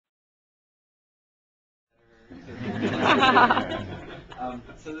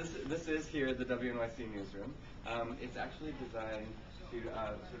So this is here the WNYC newsroom. It's actually designed to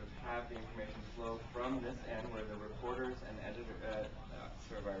sort of have the information flow from this end, where the reporters and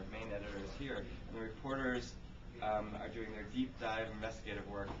sort of our main editors here, and the reporters are doing their deep dive investigative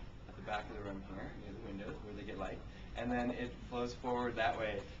work at the back of the room here, near the windows, where they get light. And then it flows forward that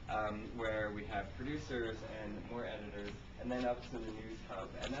way, where we have producers and more editors, and then up to the news hub.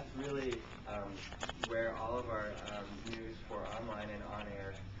 And that's really where all of our news for online and on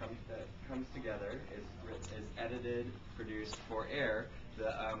air comes together, is edited, produced for air.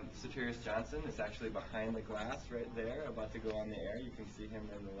 The Satirius Johnson is actually behind the glass right there, about to go on the air. You can see him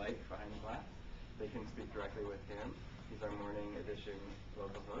in the light behind the glass. They can speak directly with him. He's our morning edition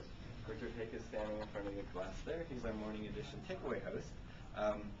local host. Richard Hake is standing in front of the glass there. He's our morning edition takeaway host.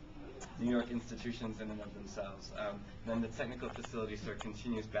 New York institutions in and of themselves. Then the technical facility sort of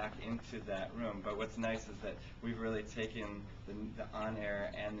continues back into that room. But what's nice is that we've really taken the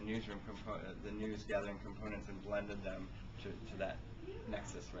on-air and the newsroom the news gathering components and blended them to that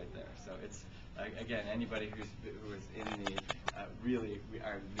nexus right there. So it's again, anybody who was in the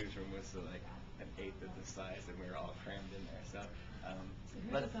our newsroom was like an eighth of the size, and we were all crammed in there. So.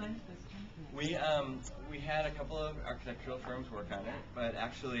 We had a couple of architectural firms work on it, but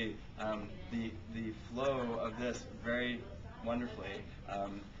actually the flow of this very wonderfully,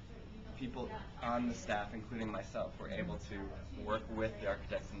 people on the staff, including myself, were able to work with the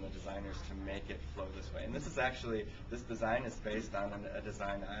architects and the designers to make it flow this way. And this design is based on a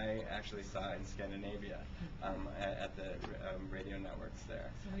design I actually saw in Scandinavia at the radio networks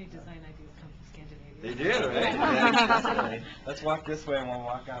there. So many design ideas come from Scandinavia. They do, right? Yeah, definitely. Let's walk this way and we'll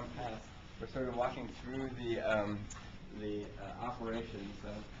walk on past. We're sort of walking through the operations, so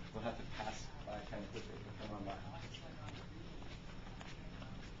we'll have to pass by kind of quickly. Come on by.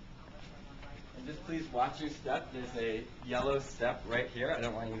 And just please watch your step. There's a yellow step right here. I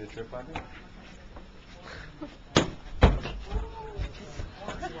don't want you to trip on it.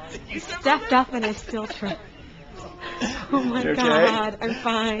 I stepped up and I still tripped. Oh my okay? God, I'm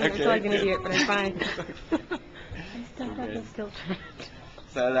fine. Okay, I feel like an good. idiot, but I'm fine. I stepped up and still tripped.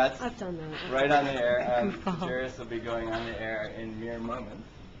 So that's I've done that. right on the air. Goofball. Satirius will be going on the air in mere moments.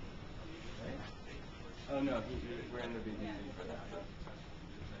 Right? Oh no, we're in the BBC for that. So.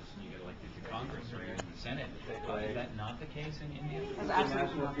 You get elected to Congress or you're in the Senate. Is that not the case in India? It's the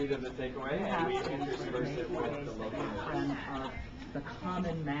national freedom of takeaway, and we intersperse it with the local friend of the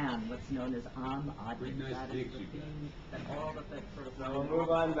common man, what's known as Am Admi. That is the thing that all of it sort of. So we'll move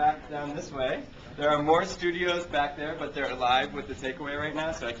on back down this way. There are more studios back there, but they're live with the takeaway right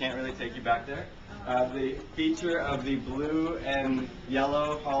now, so I can't really take you back there. The feature of the blue and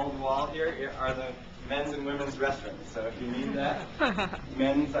yellow hauled wall here are the men's and women's restrooms. So if you need that,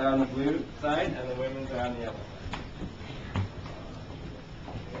 men's are on the blue side and the women's are on the yellow side.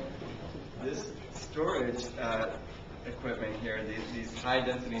 This storage equipment here, these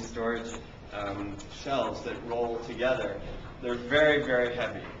high-density storage shelves that roll together, they're very, very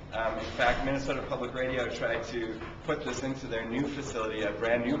heavy. In fact, Minnesota Public Radio tried to put this into their new facility, a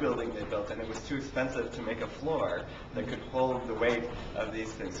brand new building they built, and it was too expensive to make a floor that could hold the weight of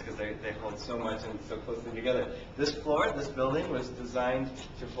these things because they hold so much and so closely together. This building was designed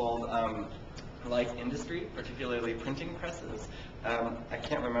to hold light industry, particularly printing presses. I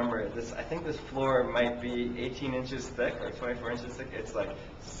can't remember. I think this floor might be 18 inches thick or 24 inches thick. It's like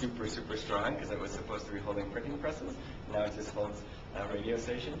super, super strong because it was supposed to be holding printing presses. Now it just holds a radio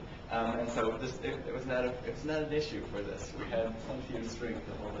station. And so it was not an issue for this. We had plenty of strength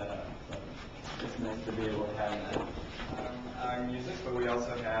to hold that up. So it's nice to be able to have that. Our music, but we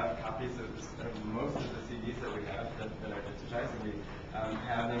also have copies of most of the CDs that we have that are digitized, and we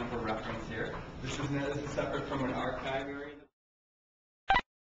have them for reference here. This is separate from an archive